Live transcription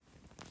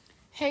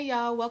Hey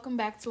y'all, welcome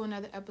back to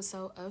another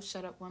episode of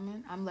Shut Up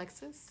Woman. I'm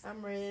Lexus.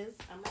 I'm Riz.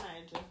 I'm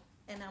Elijah.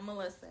 And I'm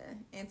Melissa.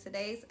 And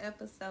today's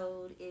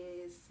episode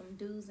is some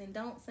do's and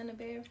don'ts in the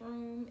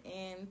bedroom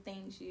and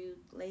things you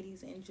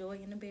ladies enjoy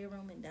in the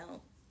bedroom and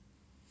don't.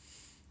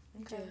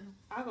 Okay. Yeah.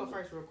 I'll go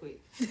first real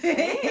quick. I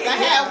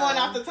had one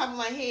off the top of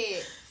my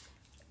head.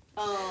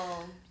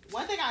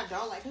 One thing I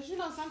don't like, because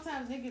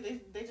sometimes niggas,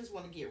 they just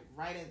want to get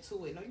right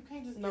into it. No, you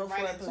can't just get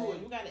right into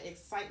it. You got to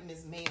excite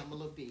Miss Ma'am a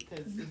little bit.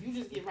 Because if you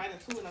just get right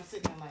into it, I'm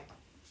sitting there like,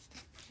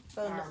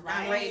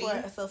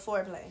 So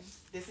foreplay.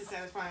 This is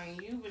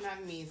satisfying you, but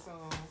not me. So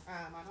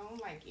I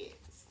don't like it.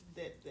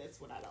 That's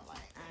what I don't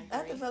like.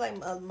 I feel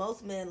like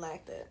most men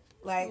like that.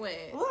 Like, What?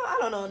 well, I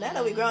don't know. Now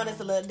that we grown, it's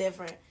a little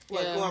different.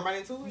 What, going right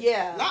into it?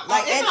 Yeah. Not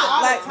like, not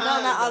all the time.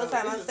 No, not all the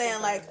time. It's I'm just saying,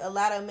 sometimes. like, a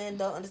lot of men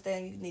don't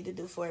understand you need to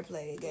do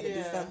foreplay. It got to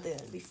be something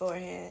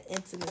beforehand,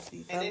 intimacy,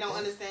 something. And they don't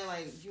understand,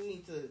 like, you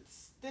need to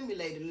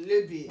stimulate it a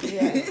little bit.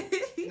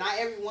 Yeah. Not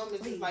every woman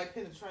is like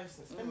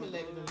penetration.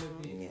 Stimulate it a little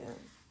bit.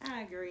 Yeah.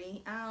 I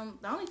agree.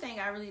 The only thing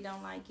I really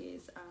don't like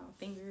is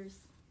fingers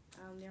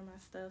near my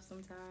stuff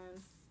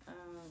sometimes.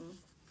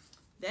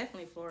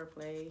 Definitely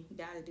foreplay. You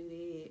gotta do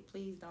that.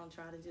 Please don't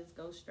try to just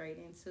go straight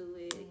into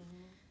it.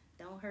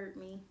 Don't hurt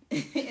me.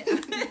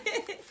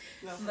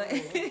 No, But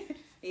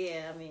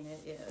yeah, I mean,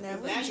 yeah. Now,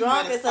 if Now we're you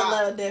drunk, gotta it's a stop.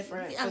 little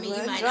different. I mean, you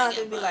when might drunk, not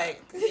it'd be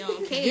like, you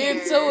don't care. Get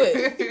into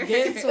it.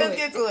 Get into let's it.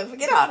 get to it.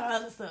 Forget all the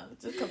other stuff.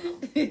 Just come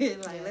on.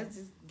 Let's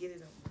just get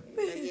it over with.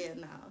 But yeah,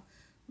 no.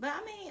 But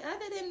I mean,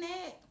 other than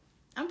that,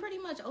 I'm pretty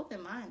much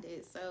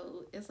open-minded,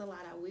 so it's a lot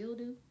I will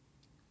do,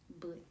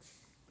 but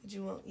But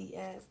you won't eat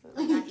ass,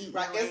 though. I'm not eating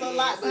Right, no it's a ass.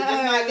 lot, but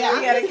just not that.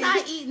 I'm gotta just keep-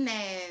 not eating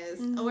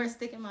ass or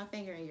sticking my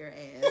finger in your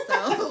ass.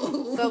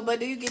 So, So, but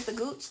do you get the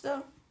gooch,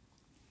 though?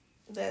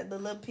 The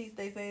little piece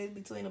they say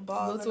between the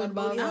balls Between and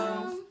the the booty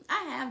balls. holes?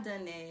 I have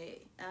done that.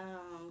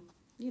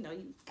 You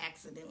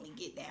accidentally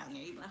get down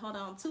there. You like, hold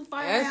on, too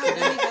far down. Accident.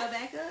 Let me go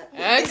back up.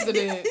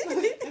 Accident.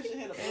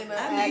 Ain't no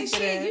I mean,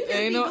 shit, you just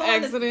Ain't be no going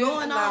accident.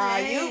 Going Nah, all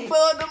you that.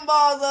 pulled them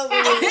balls up.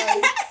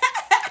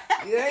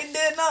 You ain't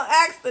did no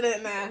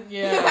accident now.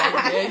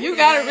 Yeah, you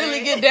gotta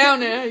really get down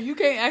there. You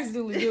can't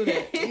accidentally do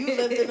that. You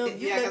lifted them.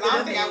 You Yeah, because I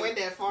don't think I went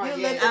that far You yet.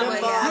 lifted I them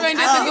went- balls. You ain't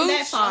did I the went that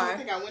gooch? I far. don't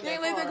think I went You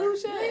ain't that like the far.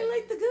 gooch You ain't yet.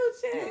 lick the gooch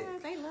Yeah,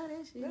 yet. they love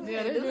that shit.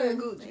 Yeah, do that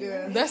gooch,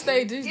 girl. That's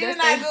they just Get in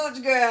that's that they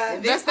gooch, girl.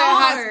 If That's it's that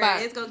hot hard,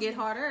 spot. It's gonna get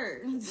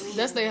harder.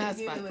 that's their hot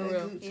Get spot in for that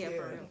real. gooch, Yeah,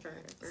 girl. for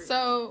real.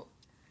 So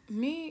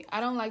me,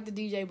 I don't like the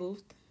DJ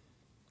booth.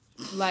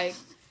 Like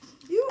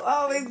You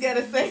always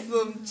gotta say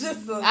some.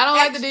 I don't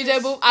like the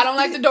DJ booth. I don't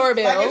like the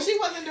doorbell. Like, if she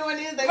wasn't doing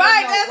this, they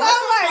Right, wouldn't that's know all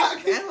what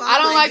right. the fuck. I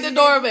don't like the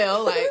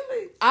doorbell. Like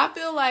Really? I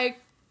feel like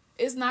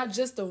it's not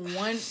just the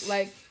one.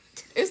 Like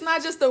it's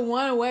not just the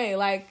one way.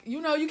 Like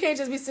you can't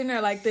just be sitting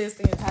there like this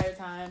the entire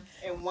time.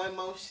 In one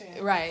motion.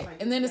 Right.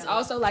 Like, And then it's you gotta-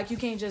 also like you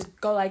can't just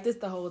go like this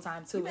the whole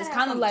time too. You It's better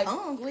kind have of some like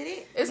tongue with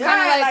it. it's Right,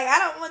 kind of like I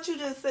don't want you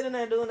just sitting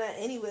there doing that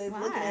anyways,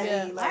 looking at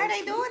Yeah. me. Why are Like,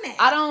 they doing that?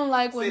 I don't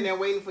like Sitting when there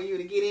waiting for you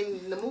to get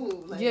in the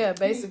mood. Like, Yeah, you need to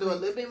basically. do a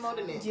little bit more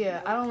than that.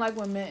 yeah, I don't like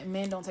when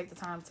men don't take the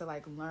time to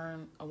like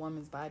learn a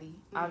woman's body.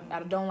 I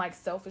don't like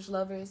selfish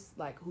lovers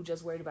like who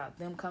just worried about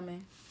them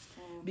coming.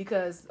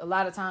 Because a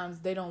lot of times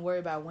they don't worry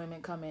about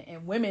women coming,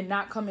 and women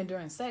not coming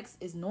during sex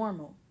is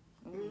normal.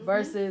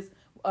 Versus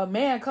a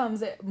man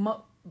comes at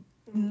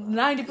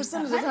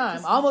 90% of the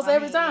time, almost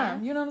every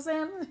time. You know what I'm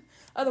saying?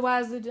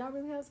 Otherwise, did y'all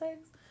really have sex?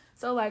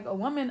 So like a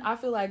woman, I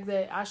feel like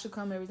that I should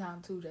come every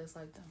time too, just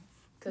like them.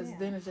 Because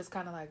then it's just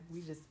kind of like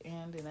we just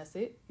end and that's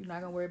it. You're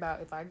not gonna worry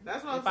about if I.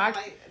 That's what if I'm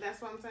saying. Like,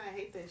 that's what I'm saying. I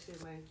hate that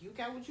shit. Like, you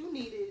got what you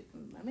needed.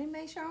 Let me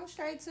make sure I'm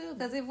straight too,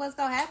 because if what's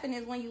gonna happen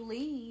is when you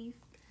leave,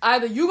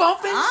 Either you gonna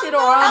finish it or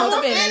I'm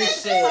gonna finish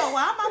So it.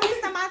 why am I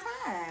wasting my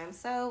time?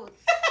 So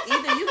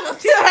either you go.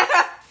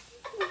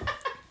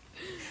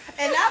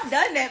 And I've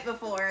done that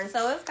before,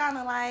 so it's kind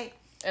of like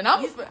And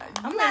I'm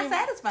not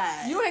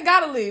satisfied. You ain't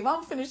gotta leave. I'm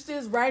gonna finish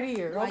this right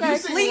here. Like, Okay, you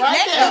sleep right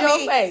next there. to in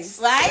me. your face.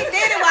 Well, I ain't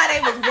did it while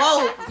they was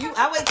woke.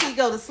 I wait till you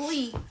go to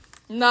sleep.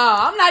 No,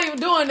 I'm not even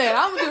doing that.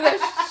 I'm gonna do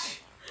that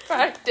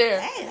right there.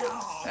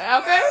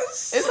 Damn. Okay,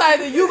 it's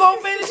either you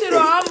gonna finish it or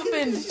I'm gonna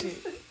finish it.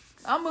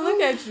 I'm gonna look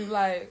at you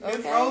like, Miss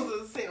okay.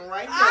 Rosa's sitting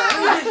right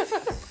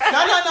there.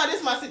 No, this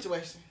is my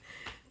situation.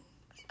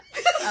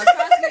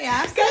 Trust me,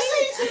 I'm Cause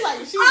she's like,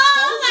 she's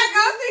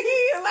I'm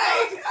thinking,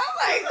 like,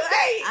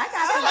 hey.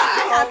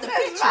 I got the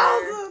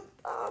picture.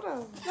 Hold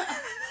on.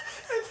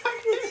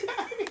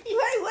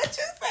 Wait, what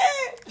you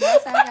said?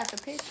 Yes, I got the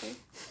picture.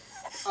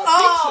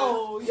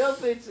 Oh, your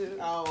picture.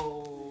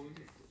 Oh.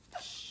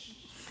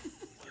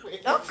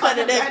 Don't cut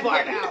that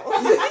part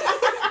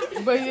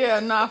out. But yeah,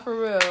 nah, for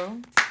real.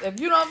 If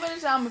you don't finish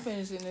it, I'm gonna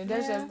finish it, and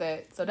that's just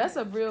that. So that's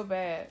a real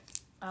bad.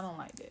 I don't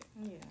like that.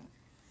 Yeah.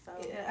 So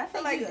Yeah, I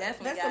feel like that's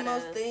the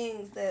most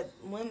things that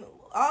women,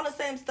 all the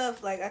same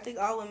stuff. Like, I think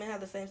all women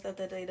have the same stuff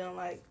that they don't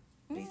like.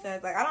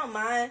 Besides, like, I don't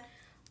mind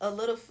a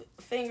little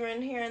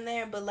fingering here and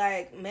there, but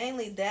like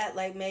mainly that,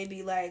 like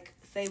maybe like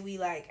say we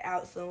like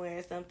out somewhere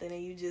or something,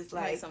 and you just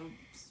like, some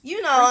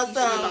you know, on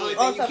The only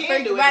some thing you can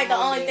freak, do at right? the The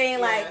only moment, thing yeah.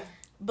 like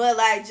But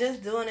like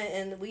just doing it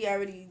and we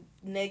already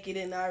naked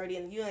and already,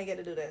 and you ain't got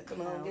to do that.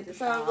 Come on, get the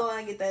song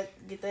going, get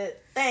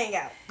that thing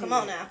out. Come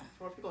on now.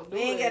 We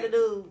ain't got to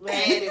do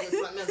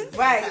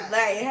right.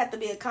 Like it have to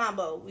be a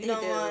combo. We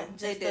don't want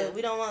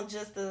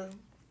just the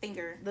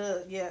finger.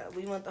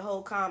 We want the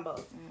whole combo.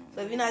 Mm-hmm.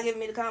 So if you're not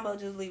giving me the combo,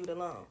 just leave it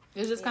alone.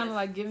 It's just kind of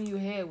like giving you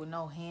head with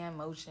no hand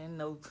motion,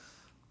 no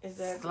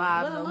exactly.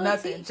 slide, no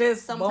nothing.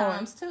 Just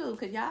sometimes too,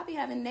 cause y'all be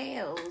having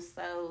nails.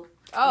 So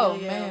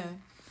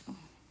man.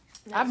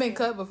 I've been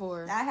cut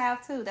before. I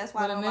have too. That's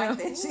why I don't like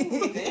that shit.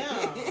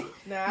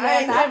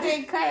 Damn. I've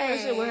been cut. That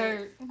shit would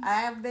hurt. I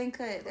have been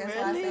cut. That's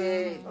why I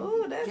said.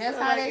 Ooh, that's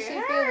how that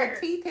shit feel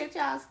with teeth hit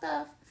y'all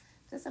stuff.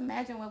 Just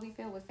imagine what we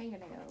feel with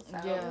fingernails.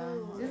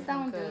 So just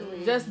don't do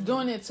it. Just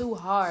doing it too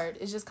hard.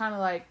 It's just kind of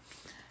like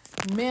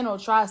men will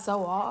try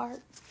so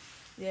hard.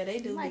 Yeah, they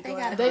do. Like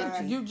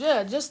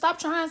just stop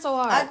trying so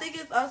hard. I think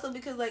it's also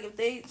because like if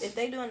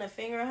they doing the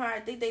finger hard, I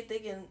think they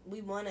thinking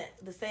we want it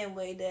the same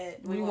way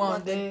that we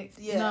want dick.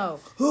 No,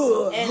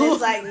 and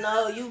it's like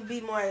no, you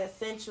be more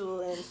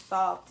sensual and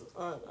soft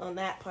on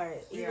that part.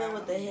 Even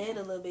with the head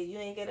a little bit, you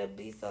ain't gotta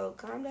be so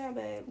calm down,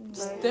 babe.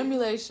 Like,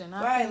 stimulation,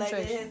 not right? penetration.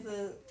 Like it has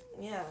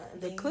to,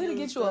 the clit to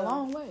get you a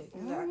long way.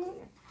 Exactly.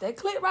 That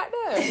clit right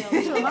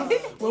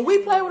there. When we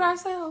play with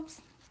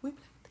ourselves.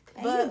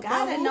 But you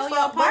gotta know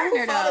your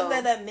partner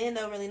though. That men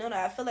don't really know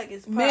that. I feel like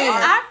it's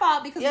our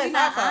fault because we're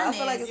not honest. I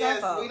feel like it's our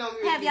fault. We don't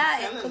really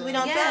because we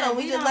don't tell them.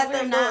 We just let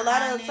them do. A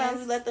lot of the times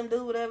we let them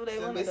do whatever they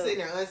want to do. Sitting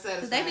there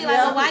unsatisfied. They be like,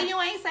 well, why you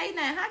ain't say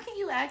nothing? How can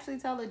you actually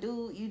tell a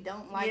dude you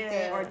don't like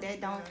that or that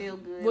don't feel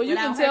good? Well, you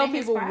can tell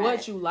people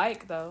what you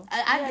like though.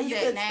 I do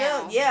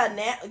that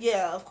now.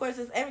 Yeah. Of course,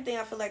 it's everything.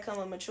 I feel like come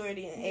with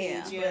maturity and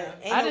age. But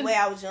ain't no way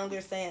I was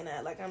younger saying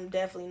that. Like I'm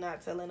definitely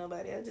not telling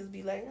nobody. I just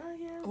be like, oh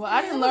yeah. Well,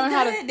 I didn't learn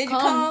how to. Did you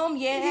come?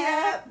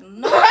 Yeah.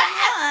 No,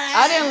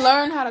 I didn't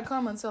learn how to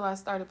come until I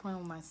started playing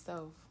with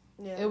myself.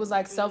 Yeah. It was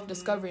like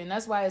self-discovery, and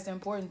that's why it's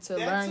important to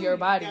learn your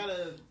body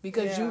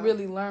because you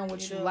really learn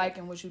what you like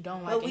and what you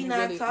don't like. But we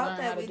not taught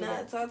that. We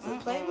not taught to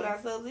play with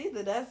ourselves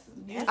either.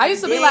 I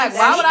used to be like,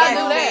 why would I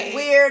do that?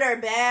 Weird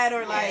or bad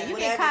or like you whatever.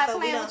 get caught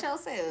playing with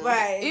yourself,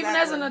 right? Even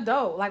as an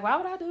adult, like why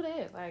would I do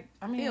that? Like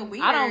I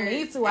mean, I don't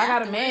need to. I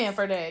got a man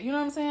for that. You know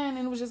what I'm saying?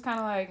 And it was just kind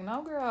of like,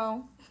 no,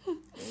 girl.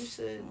 You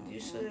should.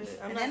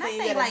 And then I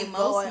think like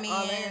most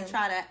men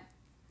try to,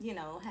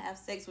 have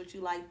sex with you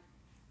like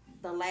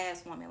the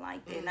last woman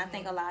like that. Mm-hmm. And I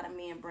think a lot of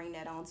men bring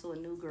that on to a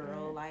new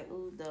girl. Mm-hmm. Like,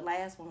 ooh, the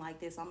last one like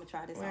this. I'm going to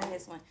try this on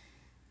this one.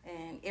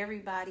 And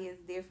everybody is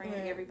different.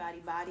 Right.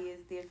 Everybody's body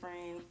is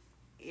different.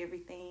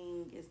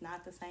 Everything is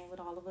not the same with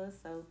all of us.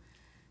 So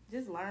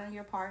just learn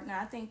your partner.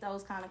 I think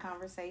those kind of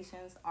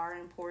conversations are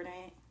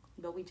important,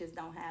 but we just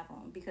don't have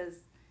them because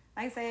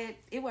like I said,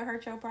 it would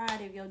hurt your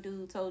pride if your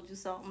dude told you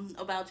something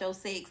about your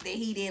sex that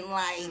he didn't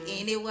like,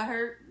 and it would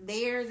hurt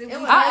theirs.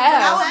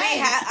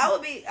 I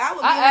would be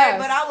hurt,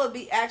 but I would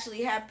be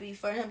actually happy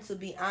for him to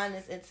be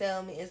honest and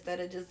tell me instead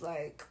of just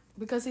like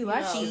because he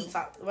likes you.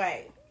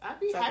 Right. I'd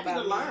be happy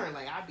to learn.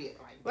 Like I'd be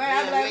like, right.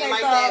 I'd be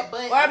like, that,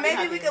 but or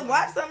maybe we could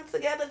watch something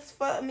together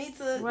for me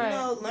to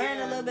learn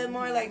a little bit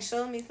more. Like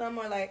show me some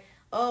more. Like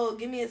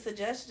give me a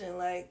suggestion.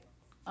 Like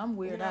I'm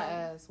weird.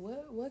 I ask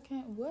what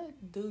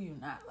do you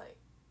not like?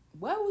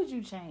 What would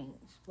you change?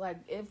 Like,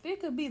 if it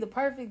could be the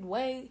perfect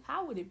way,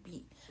 how would it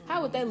be?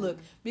 How would that look?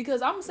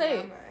 Because I'm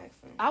saying,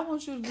 I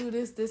want you to do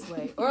this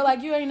way. Or,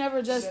 like, you ain't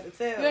never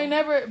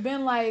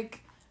been,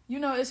 like,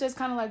 it's just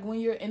kind of like when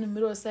you're in the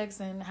middle of sex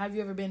and have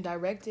you ever been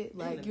directed?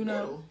 Like,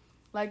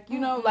 like,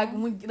 like,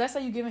 when let's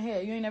say you giving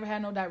head, you ain't never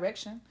had no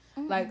direction.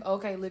 Mm-hmm. Like,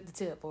 okay, lick the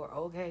tip, or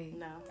okay,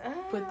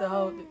 put the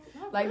whole...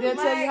 Like, they'll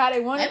tell you how they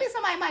want it. Maybe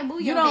somebody might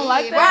move you your don't head,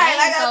 like that? Right,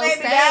 like a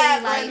baby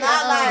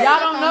dad. Y'all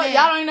don't know.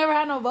 Y'all ain't never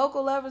had no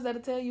vocal lovers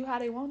that'll tell you how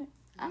they want it?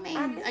 I mean,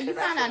 you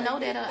kind of know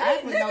that.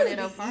 I would know that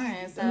up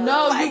front. So.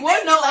 No, like, you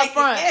wouldn't know up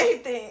front.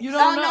 You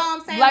don't know. No,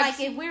 I'm saying like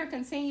if we're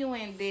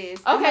continuing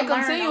this. Okay,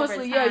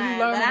 continuously, you learn.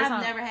 But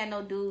I've never had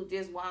no dude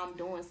just while I'm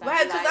doing something.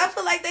 Right, because I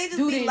feel like they just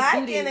be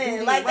liking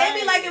it. Like they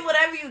be liking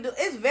whatever you do.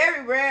 It's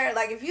very rare.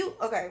 Like if you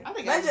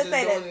let's just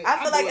say this.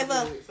 I feel like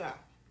if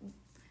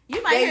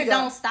you might hear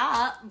 "Don't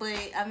Stop," but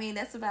I mean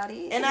that's about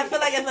it. And I feel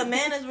like if a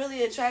man is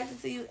really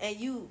attracted to you, and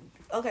you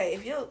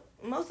if you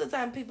most of the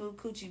time people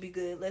coochie be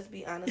good. Let's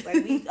be honest. Like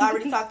we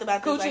already talked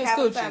about this. Like half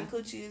the time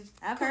coochie is.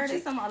 I've heard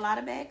it's a lot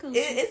of bad coochie.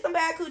 It's some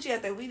bad coochie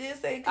out there. We did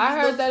say I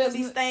heard that it could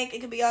be stank. It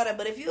could be all that.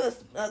 But if you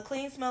a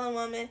clean smelling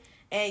woman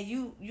and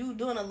you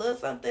doing a little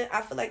something,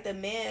 I feel like the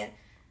man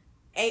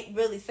ain't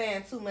really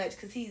saying too much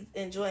because he's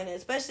enjoying it.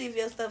 Especially if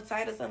your stuff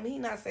tight or something, he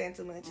not saying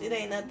too much. It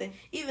ain't nothing.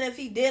 Even if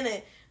he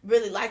didn't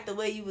really like the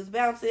way you was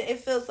bouncing, it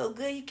feels so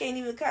good. He can't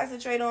even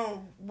concentrate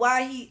on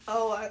why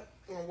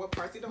what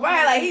parts he don't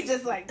right, like he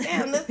just like,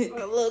 damn, this is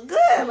a little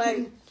good.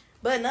 Like,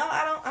 but no,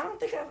 I don't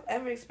think I've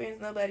ever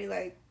experienced nobody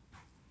like,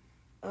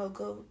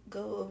 go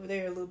over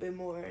there a little bit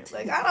more.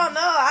 Like I don't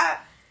know,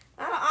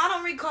 I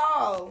don't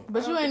recall.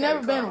 But you ain't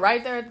never been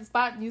right there at the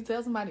spot and you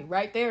tell somebody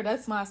right there,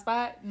 that's my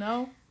spot.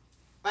 No.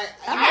 Like,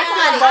 like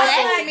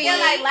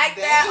that.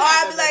 that, or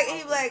I'd be like,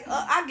 he'd be like,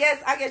 oh,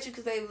 I guess you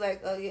could say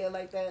like, oh yeah,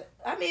 like that.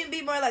 I mean, it'd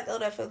be more like, oh,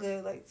 that feel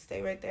good, like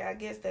stay right there. I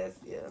guess that's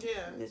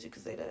I guess you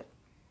could say that.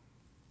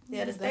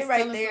 Yeah, to stay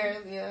right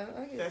there. Yeah,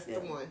 I guess, that's the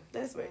one.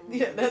 That's right.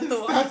 Yeah, that's the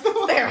one.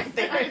 Stay right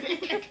there.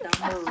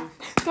 Don't move.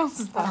 Don't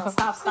stop.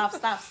 Stop.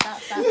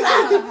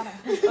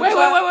 Wait.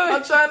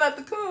 I'm trying not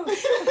to cook.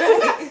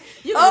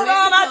 Hold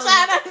on, I'm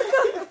trying not to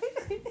cook.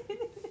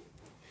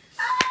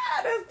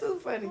 That's too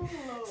funny.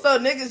 So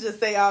niggas just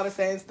say all the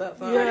same stuff.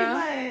 Huh?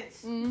 Yeah.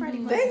 Pretty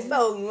much. They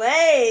so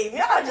lame.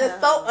 Y'all just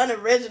so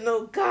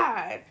unoriginal.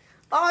 God.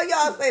 All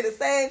y'all say the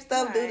same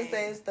stuff, do the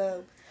same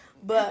stuff.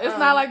 But it's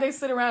not like they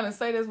sit around and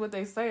say that's what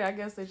they say. I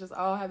guess they just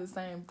all have the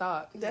same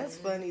thought. That's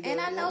funny. Though, and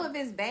I know if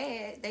it's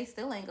bad, they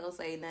still ain't gonna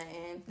say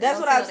nothing. That's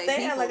what I'm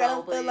saying. Like I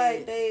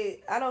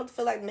don't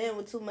feel like men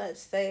would too much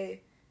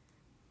say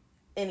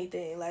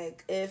anything.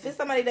 Like if it's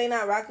somebody they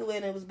not rocking with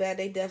and it was bad,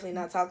 they definitely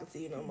not talking to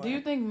you no more. Do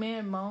you think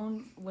men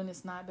moan when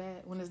it's not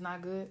bad, when it's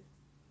not good?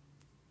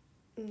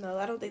 No,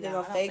 I don't think they're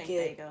gonna fake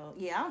it.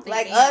 Yeah, I don't think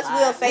like us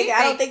will fake it.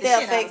 I don't think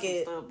they'll fake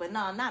it. Stuff, but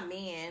no, not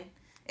men.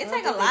 It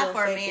take a lot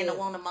for a man to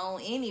want to moan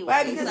anyway.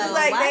 Right, because it's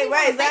like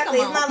exactly.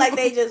 It's not like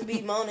they just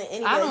be moaning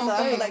anyway.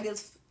 I feel like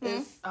it's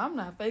I'm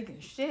not faking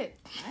shit.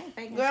 I ain't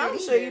faking Girl, shit I'm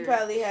sure either. you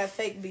probably have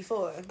faked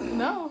before.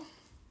 No.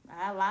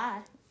 I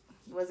lied.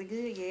 Was it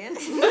good again?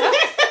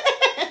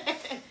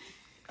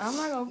 I'm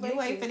not gonna fake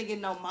You ain't finna get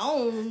no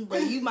moan,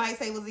 but you might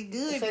say, was it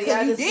good? So because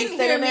y'all you just didn't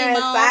sit hear in me there in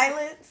moan.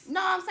 silence? No,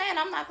 I'm saying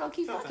I'm not gonna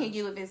keep fucking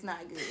you if it's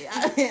not good.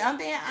 I'm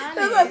being honest.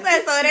 That's what I'm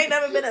saying. So it ain't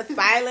never been a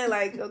silent,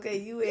 like, okay,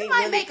 you ain't You might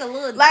really... make a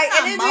little... Like,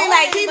 and then be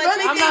like, he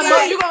really I'm think not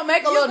like... you gonna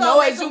make a little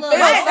noise, you feel it.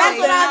 That's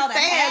what I'm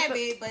saying.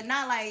 Habit, but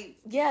not like...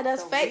 Yeah,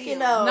 that's faking,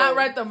 real. though. Not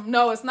right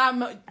no, it's not...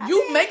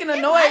 You making a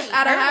noise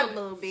out of habit.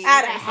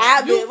 Out of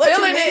habit. You What you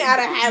feeling mean it. out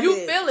of habit?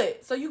 You feel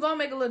it. So you gonna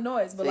make a little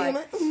noise, but like,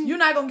 you're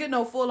not gonna get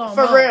no full-on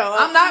For moan. real.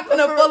 I'm not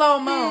gonna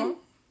full-on moan.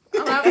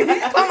 Come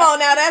on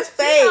now, that's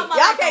fake. Y'all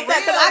can't tell,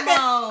 because I can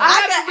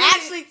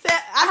actually tell.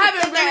 I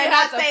haven't really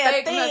had to say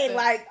a thing. Nothing.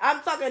 Like,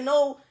 I'm talking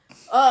no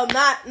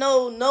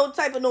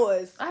type of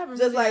noise. I haven't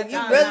just really like, you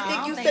had really time.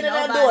 think you sitting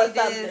there doing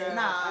something.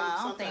 I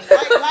don't think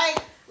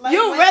like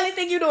you really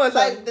think you doing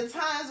something. Like, the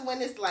times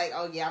when it's like,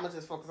 oh yeah, I'm gonna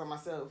just focus on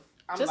myself.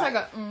 I'm just like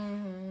a,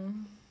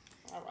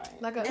 all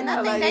right. Like a, and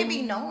I think they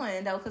be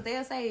knowing though, because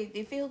they'll say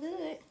it feel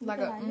good. Like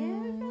a,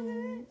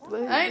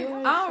 I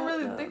don't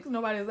really think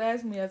nobody's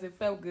asked me as it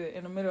felt good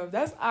in the middle of.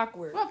 That's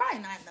awkward. Well, probably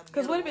not in the middle.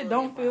 Because what if it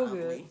don't feel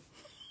good?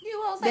 You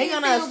won't say they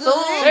gonna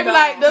assume. They be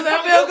like, does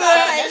that feel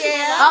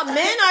good?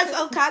 Men are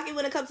so cocky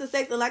when it comes to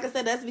sex, and like I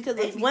said, that's because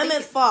it's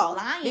women's fault.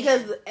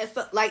 Because it's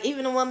like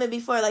even a woman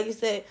before, like you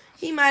said,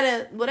 he might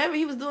have whatever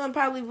he was doing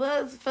probably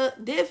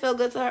did feel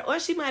good to her, or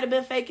she might have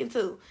been faking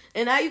too.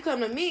 And now you come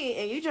to me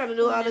and you trying to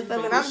do all this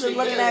stuff, and I'm just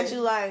looking at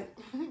you like,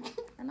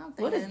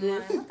 what is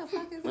this? What the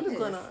fuck is what this? is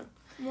going on?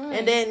 Right.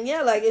 And then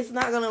like it's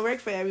not gonna work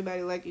for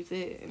everybody, like you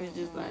said, and it's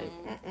just like,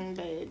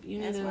 babe,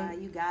 you That's why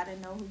you gotta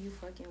know who you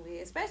fucking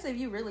with, especially if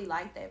you really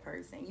like that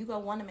person. You gonna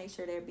want to make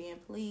sure they're being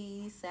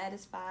pleased,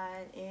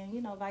 satisfied, and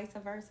vice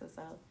versa.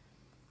 So,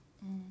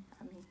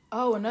 I mean,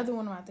 another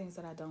one of my things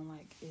that I don't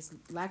like is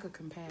lack of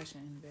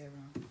compassion in the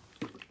bedroom.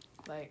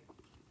 Like,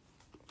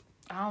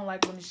 I don't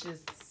like when it's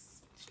just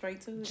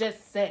straight to it.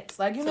 Just sex,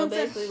 like so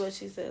basically what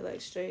she said, like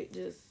straight,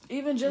 just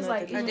even just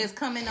like or just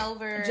coming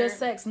over, just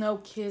sex, no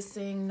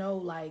kissing, no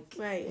like,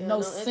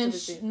 no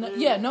intimacy,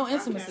 no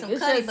intimacy. Some it's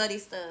cuddy just buddy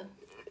stuff.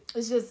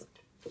 It's just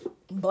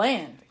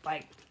bland,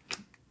 like,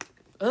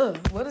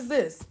 what is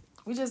this?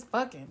 We just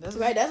fucking. That's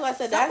right. That's why I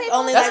said that's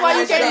only. That's why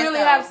you can't really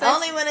have sex.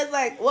 Only when it's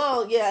like,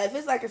 well, yeah. If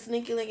it's like a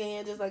sneaky link and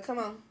you're just like, come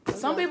on.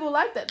 Some people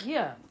like that.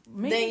 Yeah.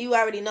 Then you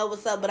already know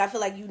what's up. But I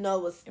feel like you know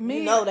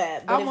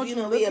that. But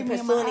if we are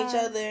pursuing each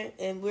other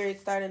and we're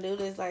starting to do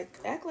this, like,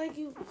 act like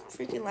you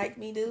freaking like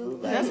me,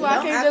 dude. Like, that's why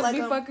I can't just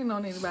be fucking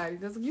on anybody.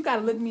 You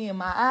gotta look me in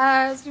my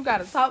eyes. You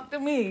gotta talk to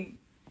me.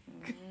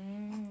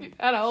 You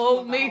gotta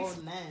hold me.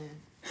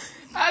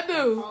 I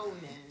do.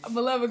 I'm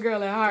a lover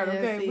girl at heart.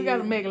 Okay, we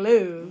gotta make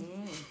love.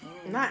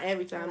 Not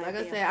every time. Like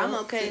I said, I'm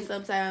okay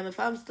sometimes. If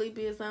I'm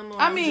sleepy or something.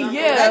 I mean,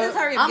 yeah.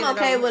 I'm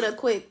okay with a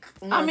quick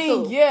I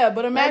mean, yeah,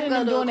 but imagine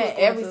them doing that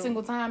every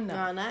single time.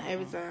 No, not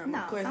every time.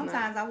 No,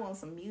 sometimes I want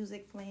some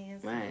music playing.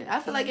 Right. I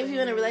feel like if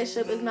you're in a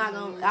relationship, it's not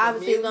going to...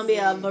 Obviously, it's going to be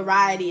a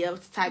variety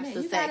of types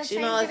of sex.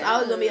 It's always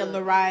going to be a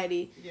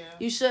variety. Yeah.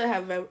 You should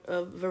have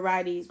a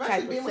variety type of sex.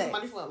 Especially being with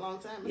somebody for a long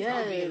time. It's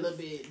going to be a little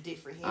bit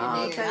different here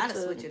and there. I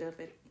gotta switch it up.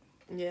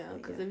 Yeah,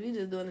 because if you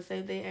just doing the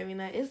same thing every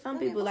night, it's some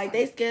people like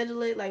they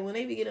schedule it. Like when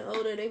they be getting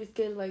older, they be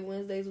scheduled like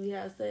Wednesdays we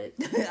have sex.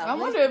 I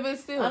wonder if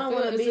it's still. I don't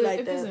want to be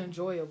like that. If it's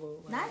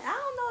enjoyable. Like. I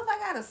don't know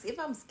if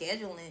I'm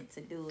scheduling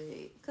to do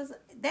it, because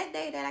that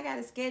day that I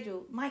gotta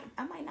schedule,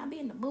 I might not be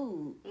in the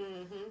mood.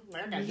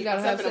 Mm-hmm. You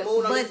gotta have sex,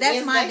 but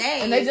that's my day,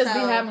 and they just be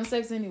having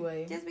sex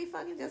anyway. Just be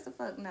fucking just to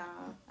fuck. No,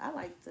 I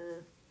like to.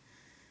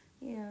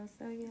 Yeah,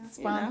 so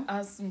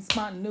yeah. Some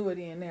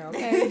spontaneity in there,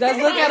 okay? Just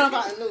look at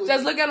them.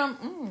 Just look at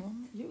them.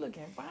 You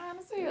looking fine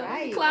as hell.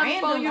 Right.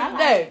 Climbing on you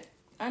today.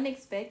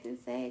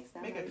 unexpected sex.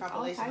 Make a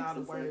compilation of all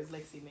the words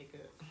Lexi make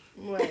up.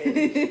 Right.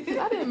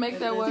 I didn't make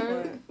that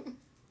word.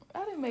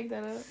 I didn't make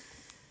that up.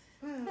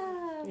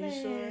 Oh, you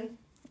sure?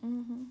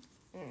 Mm-hmm.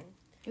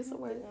 It's a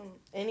word.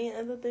 Any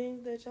other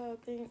things that y'all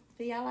think?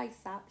 Do y'all like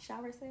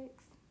shower sex?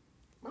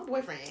 My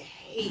boyfriend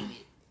hated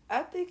it.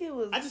 I think it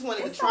was. I just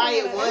wanted to try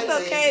it once.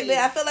 It's okay, but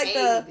I feel like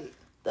it.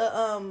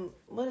 the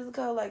what is it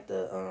called? Like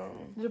the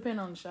Depend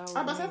on the shower.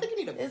 I think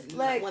you need it's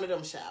like one of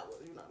them showers.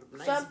 You know,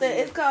 nice something. bed.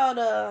 It's called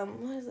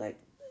what is like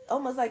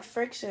almost like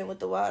friction with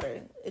the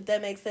water. If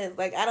that makes sense.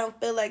 Like I don't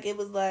feel like it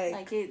was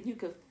like you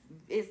could.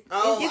 It's,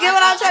 you get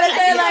what I'm trying to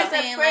say? Like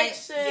the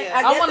friction.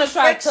 Yeah. I want to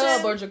try friction.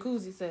 tub or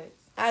jacuzzi sex.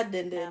 I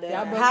didn't do that.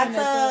 Y'all Hot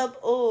tub.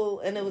 Oh,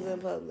 and it was in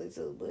public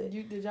too. But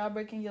did y'all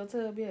break in your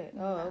tub yet?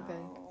 Oh, okay.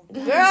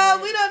 Girl,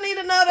 we don't need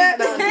to know that.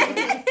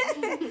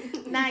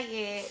 Not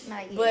yet.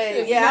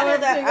 But yeah, I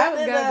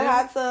did the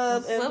hot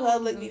tub in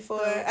public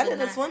before. I did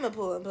the swimming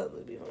pool in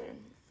public before.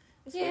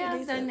 Yeah,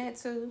 I've done that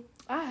too.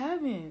 I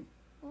haven't.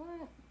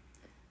 What?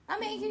 I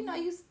mean, you know,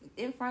 you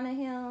in front of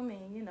him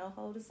and,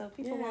 hold it so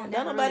people won't don't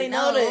never nobody really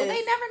know this.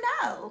 They never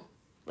know.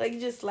 Like, you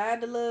just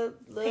slide the little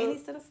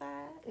panties to the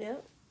side.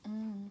 Yep.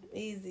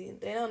 Easy.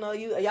 They don't know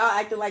you. Y'all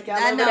acting like y'all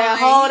I over there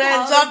holding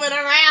and jumping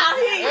around.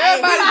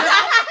 Everybody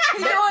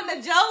You doing the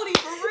Jody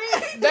for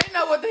real. They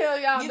know what the hell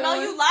y'all doing. You know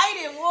you light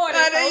in water.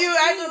 And then you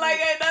acting like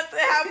ain't nothing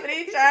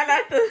happening. Trying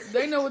not to.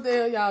 They know what the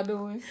hell y'all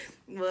doing.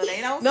 Well,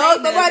 they don't. No,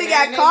 somebody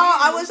got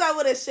called. I wish I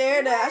would have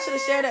shared that. I should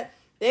have shared that.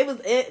 They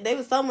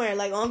was somewhere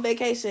like on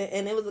vacation,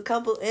 and it was a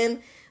couple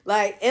in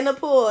the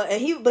pool,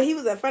 and he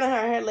was in front of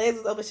her. Her legs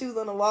was open. She was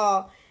on the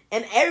wall,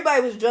 and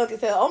everybody was drunk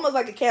as hell, almost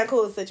like a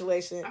Cancun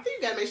situation. I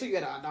think you gotta make sure you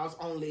got adults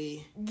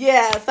only.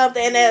 Yeah,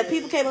 something. And then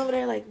people came over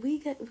there like, we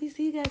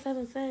see you guys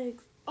having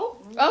sex. Oh,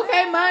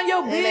 okay, mind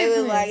your business. And they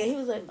was like, and he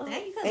was like, oh.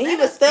 And he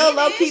was still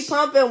low key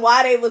pumping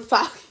while they was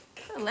talking.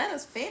 Let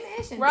us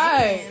finish. And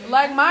right,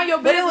 like mind your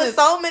business. But it was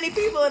so many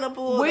people in the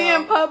pool. We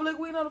in public.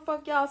 We know the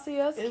fuck y'all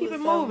see us. Keep it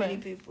moving. So many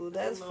people.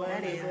 That's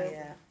funny.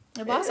 Yeah.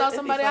 If I saw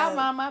somebody, I'd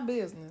mind my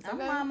business.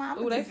 Okay?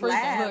 Ooh, they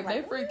freaking. Look,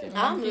 they freaking.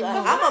 I'm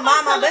gonna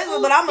mind my business,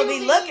 but I'm gonna be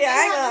looking.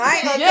 I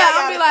ain't gonna. Yeah,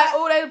 I'm gonna be like,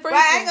 ooh, they freaking.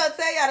 Right, I ain't gonna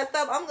tell y'all the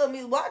stuff. I'm gonna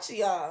be watching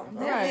y'all.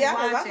 Right.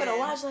 I'm gonna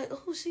watch like,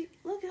 oh, she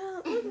look at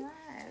her.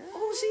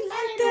 Oh, she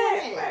like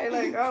that. Right,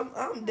 like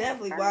I'm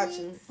definitely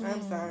watching.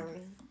 I'm sorry.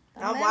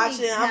 I'm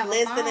watching. I'm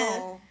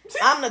listening.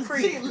 I'm the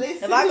creep.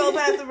 If I go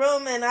past the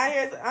room and I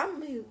hear,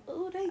 I'm like,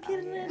 oh, they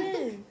getting that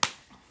in.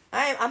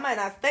 I might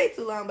not stay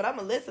too long, but I'm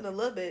gonna listen a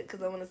little bit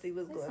because I want to see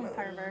what's going on.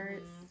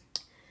 Perverts.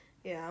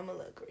 Yeah, I'm a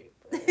little creep.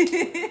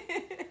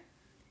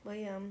 But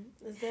yeah,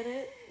 is that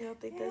it? Y'all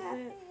think that's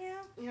it?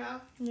 Yeah.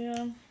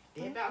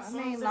 I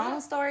mean, long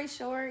story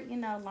short,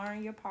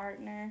 learn your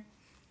partner.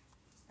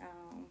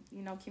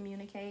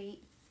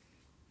 Communicate.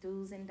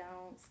 Do's and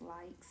don'ts,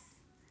 likes.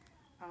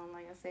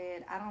 Like I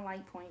said, I don't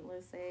like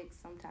pointless sex.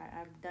 Sometimes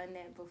I've done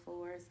that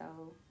before,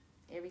 so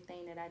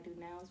everything that I do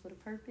now is with a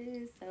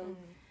purpose. So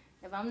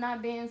if I'm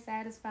not being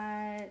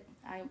satisfied,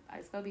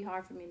 it's gonna be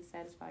hard for me to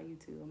satisfy you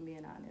too. I'm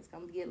being honest. I'm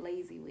gonna get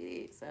lazy with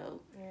it.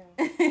 So yeah.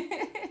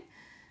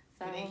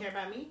 So you didn't care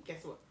about me?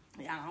 Guess what?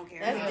 Yeah, I don't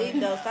care. That's deep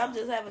though. Stop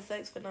just having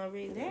sex for no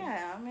reason.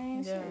 Yeah, I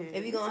mean, shit.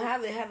 If you're gonna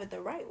have it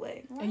the right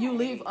way. Right. And you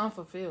leave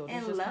unfulfilled.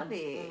 And love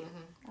it.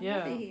 Mm-hmm. I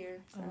love it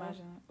here. So.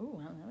 Imagine. Ooh,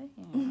 I love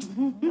it.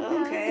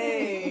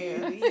 Okay,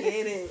 we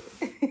get it.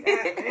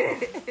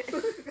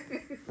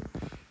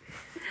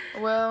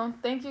 Well,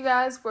 thank you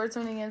guys for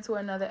tuning in to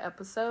another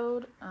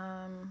episode.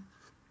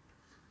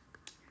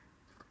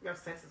 Your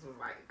senses was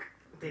like,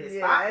 did it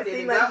yeah, stop? it Did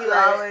seems it like go? you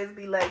always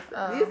be like,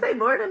 do you say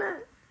more than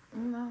that?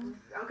 No.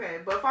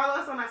 Okay, but follow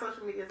us on our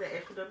social medias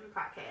at SW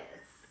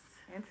Podcast.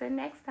 Until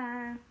next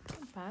time.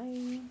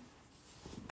 Bye.